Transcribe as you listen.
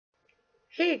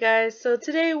Hey guys, so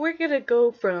today we're gonna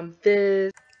go from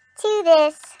this to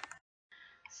this.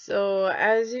 So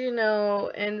as you know,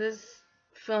 in this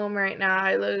film right now,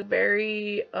 I look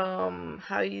very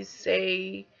how you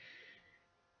say,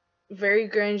 very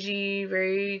grungy,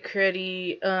 very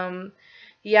cruddy.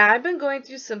 Yeah, I've been going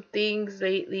through some things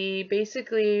lately.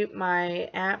 Basically, my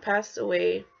aunt passed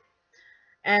away,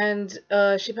 and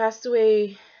she passed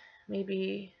away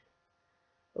maybe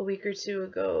a week or two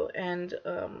ago, and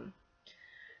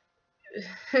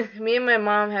me and my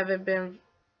mom haven't been,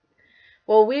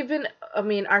 well, we've been, I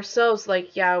mean, ourselves,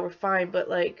 like, yeah, we're fine, but,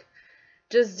 like,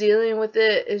 just dealing with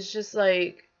it is just,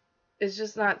 like, it's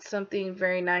just not something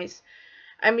very nice.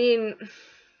 I mean,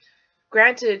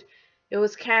 granted, it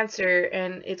was cancer,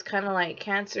 and it's kind of like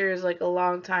cancer is, like, a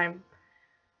long time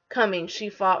coming. She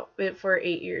fought it for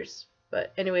 8 years.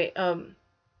 But anyway,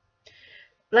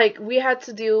 like, we had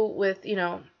to deal with,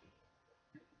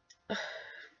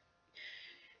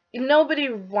 nobody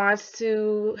wants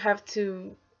to have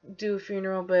to do a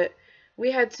funeral, but we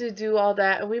had to do all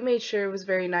that, and we made sure it was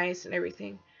very nice and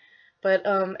everything. But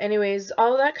anyways,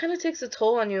 all that kind of takes a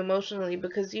toll on you emotionally,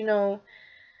 because you know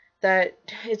that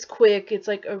it's quick. It's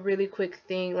like a really quick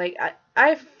thing. Like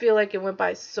I feel like it went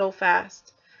by so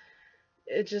fast.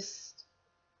 It just,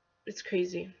 it's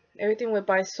crazy. Everything went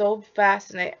by so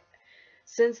fast, and I,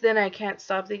 since then, I can't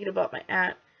stop thinking about my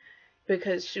aunt,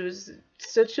 because she was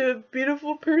such a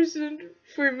beautiful person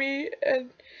for me.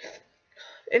 And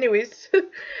anyways,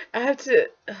 I have to,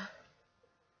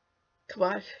 come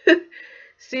on.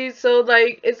 See, so,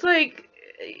 like, it's like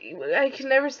I can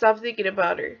never stop thinking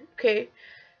about her. Okay,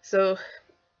 so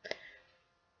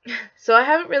I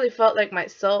haven't really felt like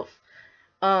myself.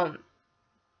 Um,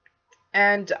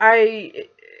 and I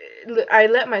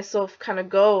let myself kind of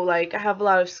go. Like, I have a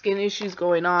lot of skin issues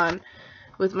going on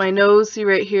with my nose. See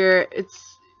right here, it's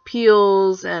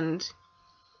peels, and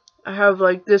I have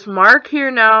like this mark here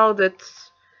now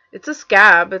that's, it's a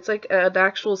scab. It's like an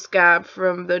actual scab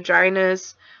from the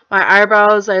dryness. My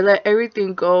eyebrows, I let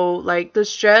everything go, like the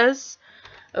stress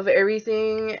of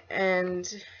everything, and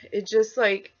it just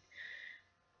like,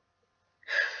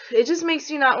 it just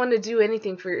makes you not want to do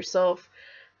anything for yourself.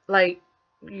 Like,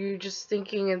 you're just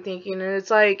thinking and thinking, and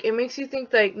it's like, it makes you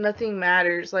think like nothing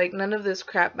matters, like none of this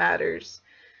crap matters.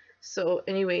 So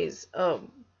anyways,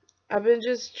 I've been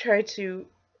just trying to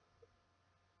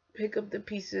pick up the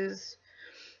pieces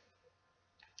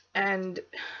and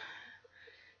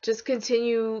just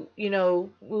continue,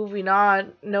 moving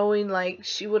on, knowing like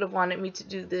she would have wanted me to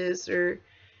do this or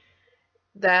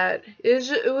that.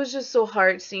 It was just so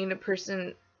hard seeing a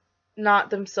person not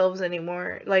themselves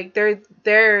anymore. Like,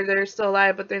 they're still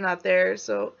alive, but they're not there.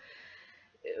 So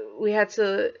we had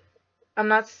to, I'm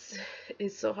not,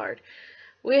 it's so hard.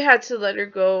 We had to let her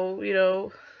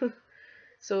go.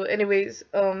 So anyways,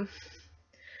 I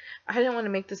didn't want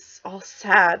to make this all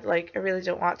sad. Like, I really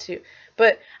don't want to.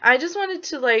 But I just wanted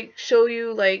to, like, show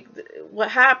you, like, what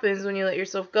happens when you let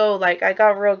yourself go. Like, I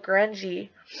got real grungy.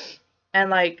 And,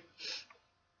 like,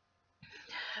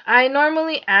 I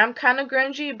normally am kind of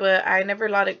grungy, but I never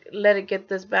let it get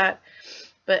this bad.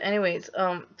 But anyways,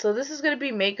 so this is going to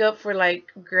be makeup for,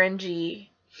 like, grungy,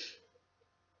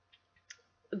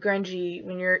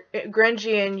 when you're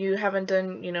grungy and you haven't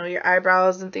done, your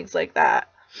eyebrows and things like that.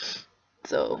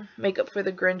 So, makeup for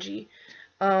the grungy.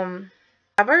 I've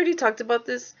already talked about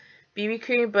this BB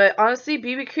cream, but honestly,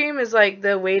 BB cream is like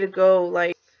the way to go.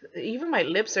 Like, even my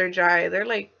lips are dry. They're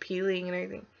like peeling and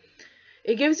everything.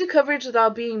 It gives you coverage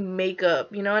without being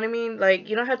makeup. You know what I mean? Like,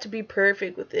 you don't have to be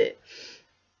perfect with it.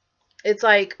 It's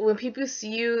like when people see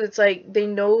you, it's like they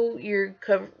know you're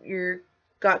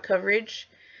got coverage,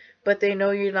 but they know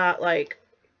you're not like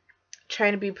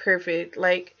trying to be perfect.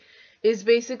 Like, it's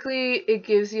basically, it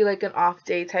gives you like an off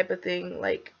day type of thing.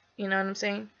 Like, you know what I'm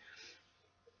saying?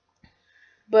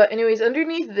 But anyways,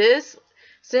 underneath this,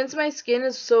 since my skin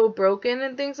is so broken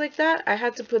and things like that, I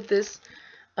had to put this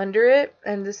under it.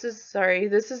 And this is, sorry,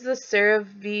 this is the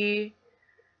CeraVe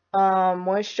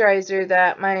moisturizer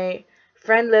that my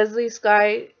friend Leslie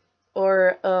Sky,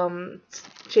 or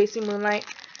Chasing Moonlight,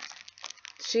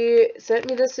 she sent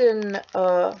me this in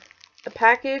a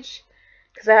package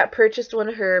because I had purchased one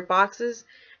of her boxes,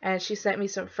 and she sent me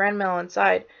some friend mail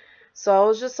inside. So I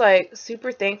was just like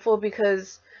super thankful,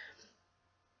 because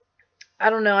I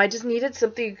don't know, I just needed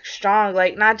something strong,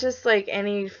 like not just like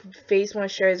any face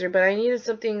moisturizer, but I needed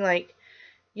something like,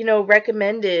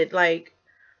 recommended, like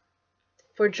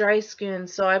for dry skin.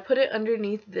 So I put it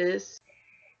underneath this.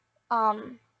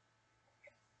 Um,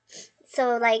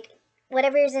 so like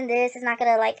whatever is in this is not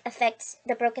gonna like affect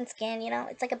the broken skin.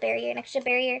 It's like a barrier, an extra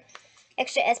barrier,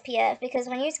 extra SPF. Because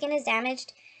when your skin is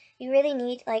damaged, you really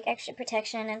need like extra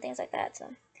protection and things like that. So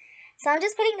I'm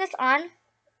just putting this on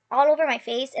all over my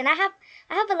face, and I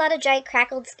have a lot of dry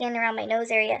crackled skin around my nose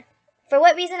area. For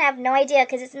what reason, I have no idea,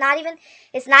 because it's not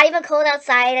even cold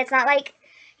outside. It's not like,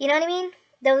 you know what I mean?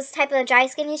 Those type of dry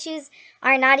skin issues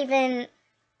are not even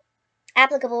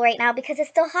applicable right now because it's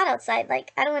still hot outside.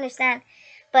 Like, I don't understand.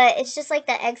 But it's just like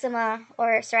the eczema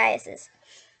or psoriasis.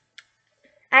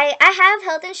 I have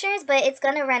health insurance, but it's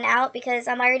gonna run out because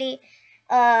I'm already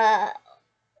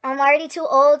too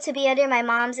old to be under my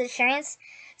mom's insurance.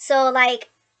 So like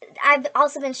I've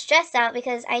also been stressed out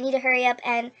because I need to hurry up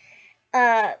and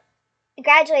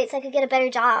graduate so I could get a better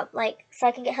job, like so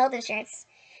I can get health insurance.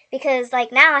 Because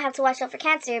like now I have to watch out for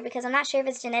cancer because I'm not sure if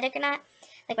it's genetic or not.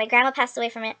 Like my grandma passed away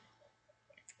from it.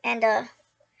 And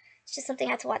it's just something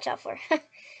I have to watch out for.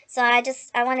 So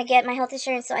I want to get my health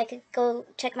insurance so I could go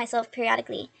check myself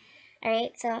periodically. All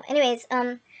right. So anyways,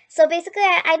 so basically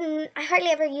I hardly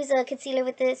ever use a concealer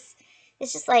with this.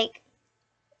 It's just like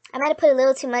I might have put a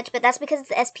little too much, but that's because it's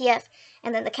the SPF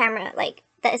and then the camera, like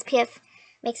the SPF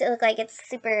makes it look like it's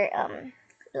super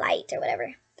light or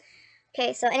whatever.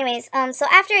 Okay, so anyways, so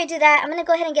after I do that, I'm gonna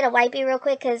go ahead and get a wipey real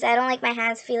quick because I don't like my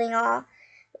hands feeling all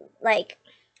like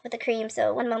with the cream.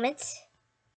 So one moment.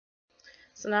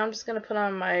 So now I'm just going to put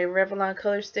on my Revlon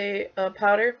Color Stay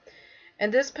powder.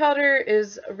 And this powder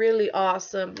is really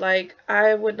awesome. Like,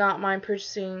 I would not mind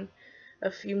purchasing a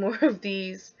few more of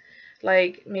these.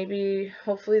 Like, maybe,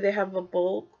 hopefully they have a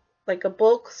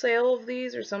bulk sale of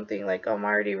these or something. Like, I'm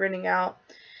already running out.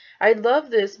 I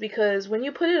love this because when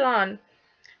you put it on,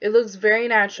 it looks very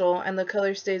natural and the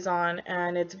color stays on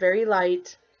and it's very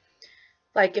light.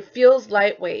 Like, it feels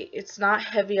lightweight. It's not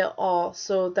heavy at all.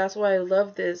 So that's why I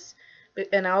love this.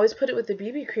 And I always put it with the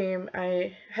BB cream.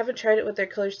 I haven't tried it with their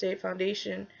Color Stay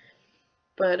foundation,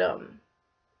 but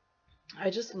I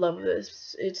just love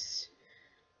this.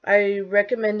 I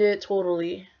recommend it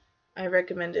totally. I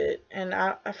recommend it. And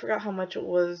I forgot how much it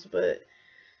was, but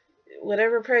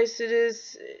whatever price it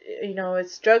is, you know,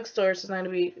 it's drugstore, so it's not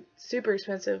going to be super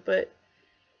expensive, but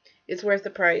it's worth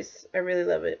the price. I really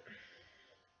love it.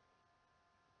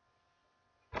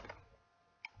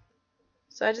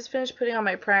 So I just finished putting on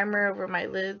my primer over my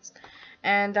lids,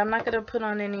 and I'm not going to put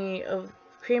on any of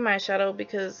cream eyeshadow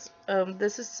because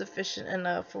this is sufficient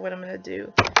enough for what I'm going to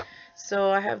do.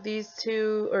 So I have these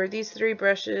three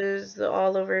brushes, the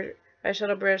all over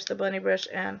eyeshadow brush, the bunny brush,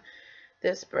 and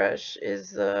this brush is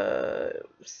the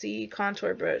C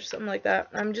contour brush, something like that.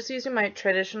 I'm just using my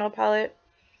traditional palette,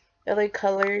 LA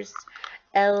Colors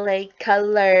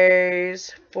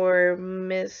for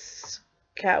Miss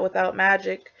Cat Without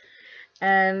Magic.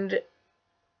 And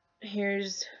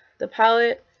here's the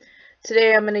palette.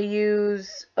 Today I'm going to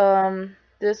use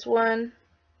this one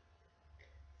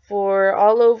for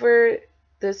all over.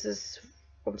 This is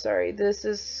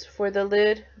for the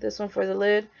lid. This one for the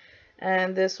lid.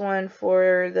 And this one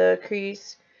for the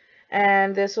crease.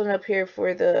 And this one up here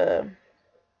for the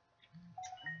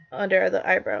under the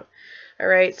eyebrow.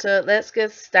 Alright, so let's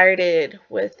get started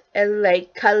with LA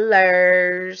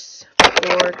Colors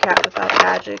for Cat Without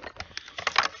Magic.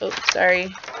 Oh,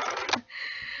 sorry.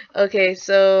 Okay,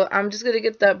 so I'm just gonna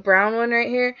get that brown one right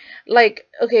here. Like,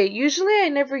 okay, usually I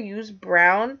never use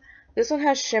brown. This one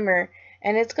has shimmer,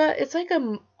 and it's like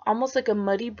almost like a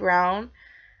muddy brown,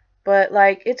 but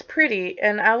like it's pretty.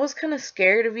 And I was kind of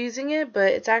scared of using it,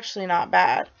 but it's actually not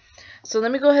bad. So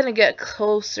let me go ahead and get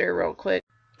closer real quick.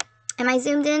 Am I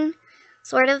zoomed in?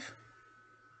 Sort of.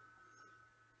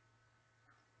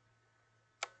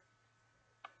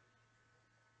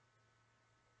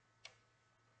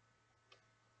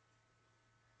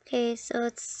 Okay, so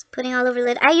it's putting all over the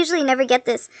lid. I usually never get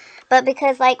this, but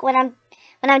because like when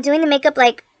I'm doing the makeup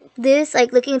like this,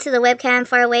 like looking into the webcam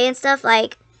far away and stuff,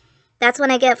 like that's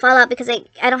when I get fallout because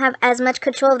I don't have as much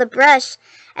control of the brush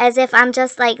as if I'm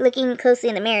just like looking closely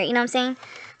in the mirror, you know what I'm saying?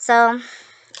 So,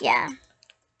 yeah.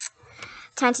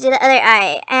 Time to do the other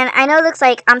eye. And I know it looks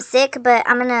like I'm sick, but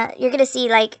you're gonna see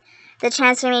like the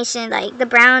transformation. Like the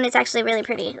brown is actually really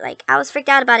pretty. Like I was freaked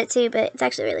out about it too, but it's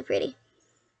actually really pretty.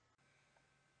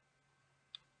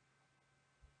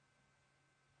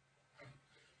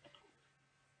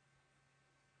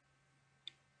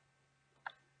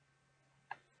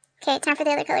 Okay, time for the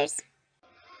other colors.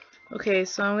 Okay,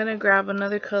 so I'm gonna grab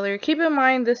another color. Keep in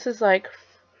mind this is like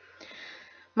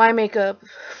my makeup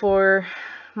for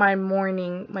my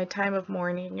time of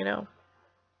mourning, you know.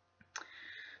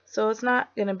 So it's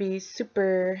not gonna be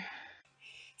super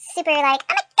like, oh my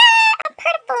god, I'm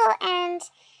purple and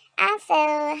I'm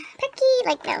so perky.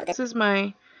 Like, no. This is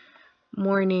my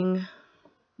morning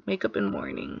makeup in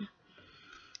mourning.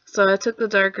 So I took the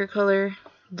darker color,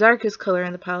 darkest color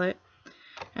in the palette.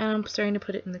 And I'm starting to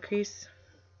put it in the crease.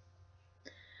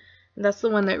 And that's the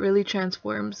one that really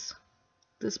transforms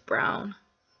this brown.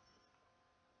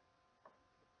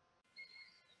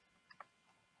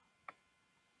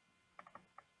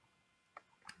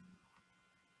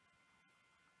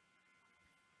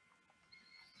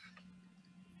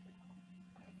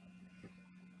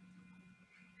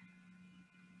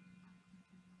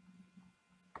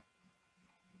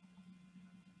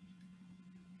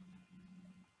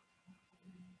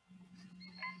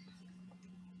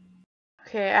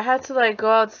 Okay, I had to like go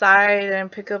outside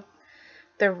and pick up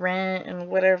the rent and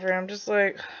whatever. I'm just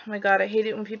like, oh my god, I hate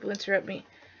it when people interrupt me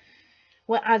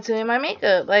when I'm doing my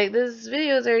makeup. Like, this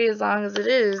video is already as long as it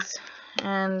is.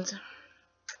 And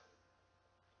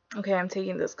okay, I'm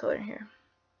taking this color here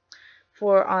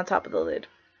for on top of the lid.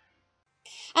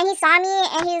 And he saw me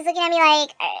and he was looking at me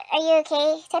like, are you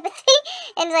okay? Type of thing.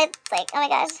 And like, oh my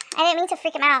gosh. I didn't mean to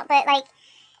freak him out, but like,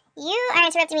 you are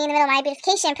interrupting me in the middle of my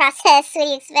beautification process. What do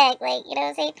you expect? Like, you know what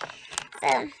I'm saying?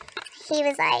 So he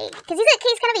was like, because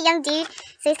he's kind of a young dude,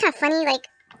 so he's kind of funny. Like,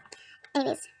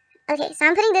 anyways. Okay, so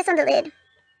I'm putting this on the lid.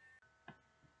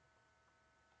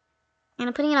 And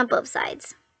I'm putting it on both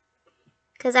sides.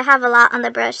 Because I have a lot on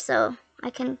the brush, so I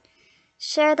can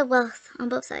share the wealth on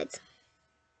both sides.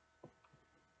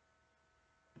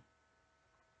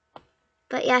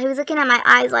 But yeah, he was looking at my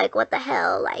eyes like, what the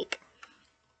hell? Like,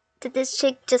 did this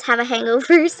chick just have a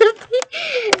hangover or something?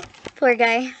 Poor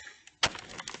guy.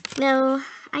 No,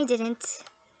 I didn't.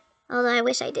 Although I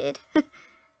wish I did.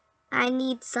 I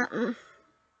need something.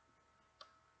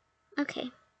 Okay.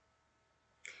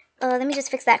 Oh, let me just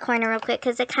fix that corner real quick,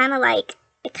 because it kind of like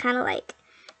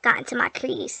got into my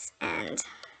crease, and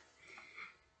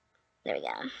there we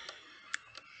go.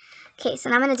 Okay,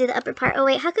 so now I'm going to do the upper part. Oh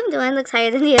wait, how come the one looks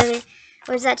higher than the other?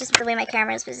 Or is that just the way my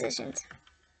camera is positioned?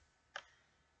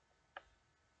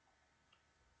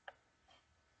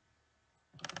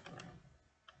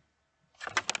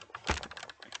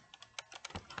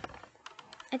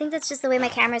 I think that's just the way my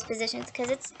camera is positioned, because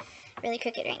it's really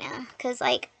crooked right now. Because,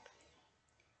 like,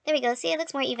 there we go. See, it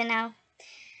looks more even now.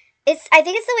 I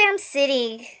think it's the way I'm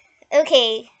sitting.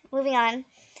 Okay, moving on.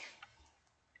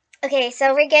 Okay,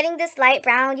 so we're getting this light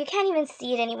brown. You can't even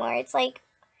see it anymore. It's like,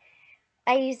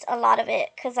 I used a lot of it,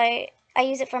 because I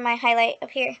use it for my highlight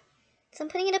up here. So I'm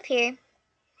putting it up here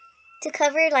to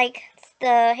cover, like,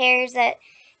 the hairs that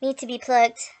need to be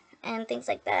plugged and things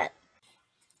like that.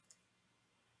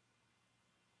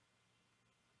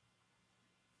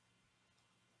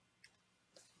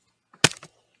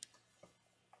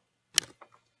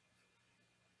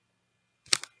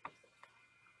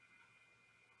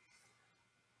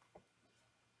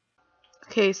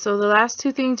 Okay, so the last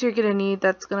two things you're gonna need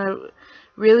that's gonna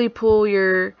really pull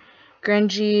your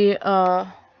grungy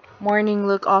morning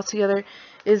look all together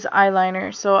is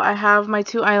eyeliner. So I have my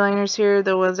two eyeliners here,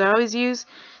 the ones I always use.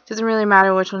 Doesn't really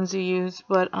matter which ones you use,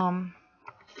 but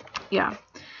yeah.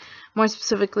 More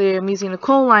specifically, I'm using a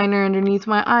kohl liner underneath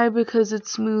my eye because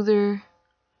it's smoother.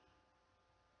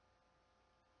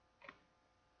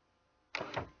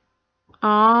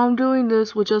 I'm doing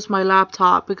this with just my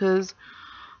laptop because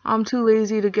I'm too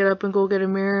lazy to get up and go get a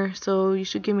mirror, so you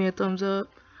should give me a thumbs up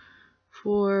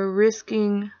for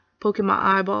risking poking my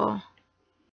eyeball.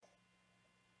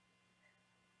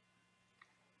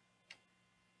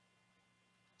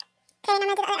 Okay, now I'm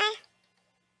gonna do the other eye.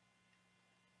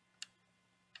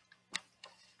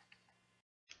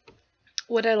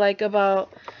 What I like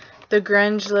about the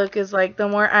grunge look is, like, the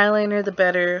more eyeliner the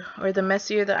better, or the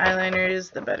messier the eyeliner is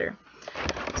the better.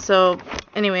 So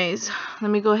anyways, let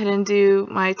me go ahead and do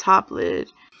my top lid,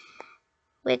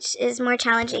 Which is more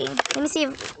challenging. Let me see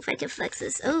if I can flex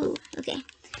this. Oh, okay.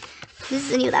 This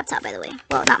is a new laptop, by the way.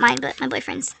 Well, not mine, but my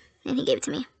boyfriend's, and he gave it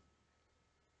to me.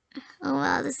 Oh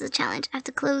wow, this is a challenge. I have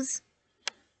to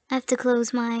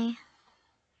close my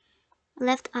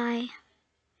left eye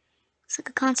so I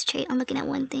can concentrate on looking at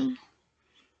one thing.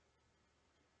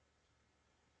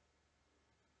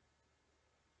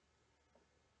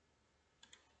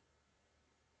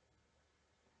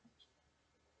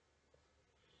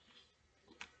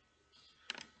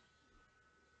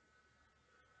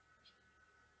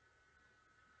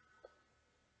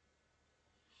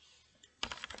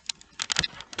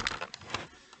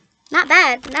 Not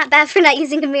bad for not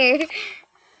using a mirror.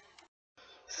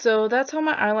 So that's how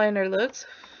my eyeliner looks.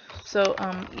 So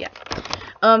yeah,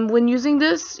 when using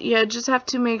this, yeah, just have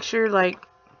to make sure, like,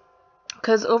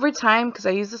 because over time, because I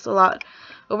use this a lot,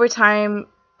 over time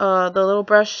the little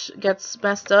brush gets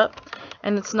messed up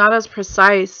and it's not as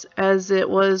precise as it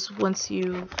was once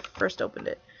you first opened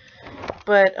it.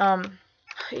 But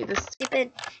hate this.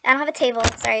 Stupid. I don't have a table.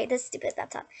 Sorry, this stupid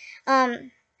laptop.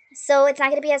 So it's not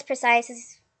gonna be as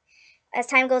precise as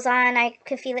time goes on. I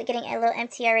can feel it getting a little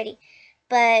empty already.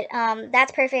 But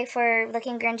that's perfect for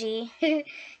looking grungy. You know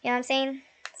what I'm saying?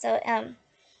 So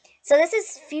so this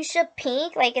is fuchsia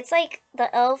pink. Like, it's like the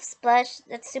e.l.f.'s blush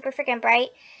that's super freaking bright.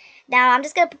 Now I'm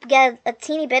just gonna get a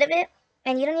teeny bit of it,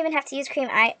 and you don't even have to use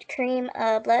cream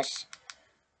blush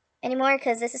anymore,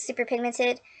 because this is super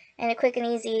pigmented and quick and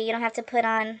easy. You don't have to put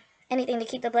on anything to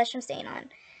keep the blush from staying on.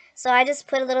 So I just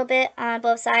put a little bit on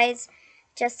both sides,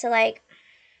 just to like,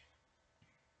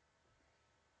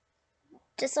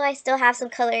 just so I still have some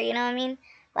color, you know what I mean?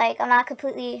 Like, I'm not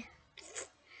completely,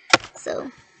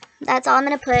 so that's all I'm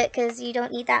going to put, because you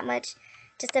don't need that much.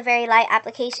 Just a very light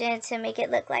application to make it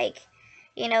look like,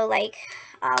 you know, like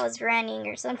I was running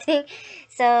or something.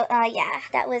 So, yeah,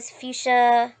 that was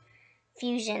Fuchsia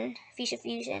Fusion.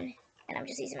 And I'm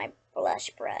just using my blush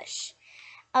brush.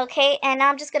 Okay, and now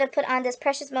I'm just going to put on this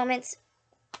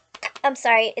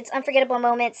it's Unforgettable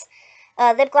Moments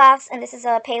lip gloss. And this is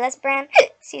a Payless brand.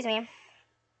 Excuse me.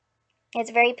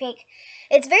 It's very pink.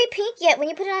 It's very pink, yet when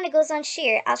you put it on, it goes on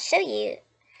sheer. I'll show you.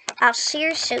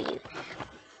 Show you.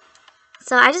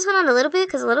 So I just went on a little bit,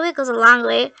 because a little bit goes a long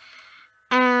way.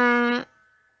 And,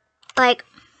 like,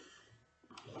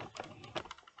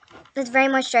 it's very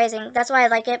moisturizing. That's why I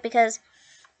like it, because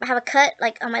I have a cut,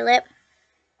 like, on my lip.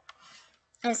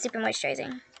 And it's super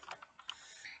moisturizing.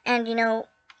 And, you know,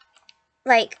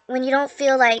 like, when you don't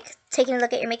feel like taking a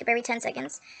look at your makeup every 10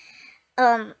 seconds,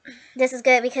 this is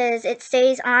good, because it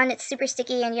stays on. It's super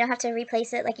sticky, and you don't have to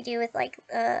replace it like you do with, like,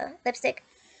 lipstick.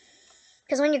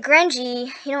 Because when you're grungy,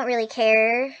 you don't really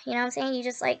care. You know what I'm saying? You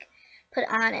just, like, put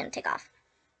it on and take off.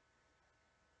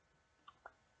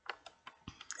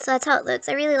 So that's how it looks.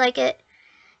 I really like it.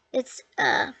 It's,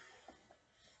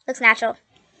 looks natural.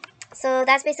 So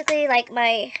that's basically, like,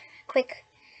 my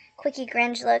quickie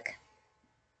grunge look.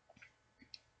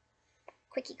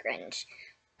 Quickie grunge.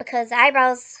 Because the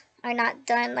eyebrows are not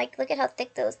done. Like, look at how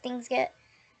thick those things get.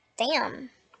 Damn.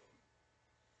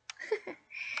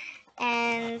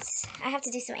 And I have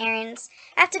to do some errands.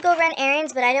 I have to go run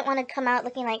errands, but I didn't want to come out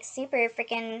looking like super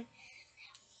freaking,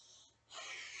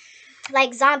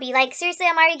 like, zombie. Like, seriously,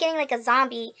 I'm already getting like a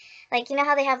zombie. Like, you know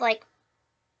how they have like,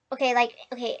 okay,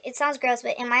 it sounds gross,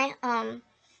 but in my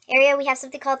area we have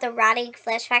something called the rotting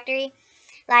flesh factory.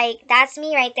 Like, that's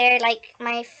me right there. Like,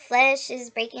 my flesh is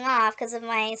breaking off because of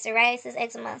my psoriasis,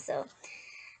 eczema. So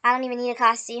I don't even need a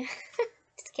costume.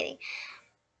 Just kidding.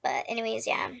 But anyways,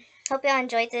 yeah. Hope y'all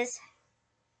enjoyed this.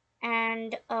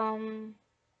 And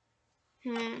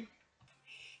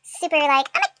super, like,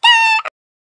 I'm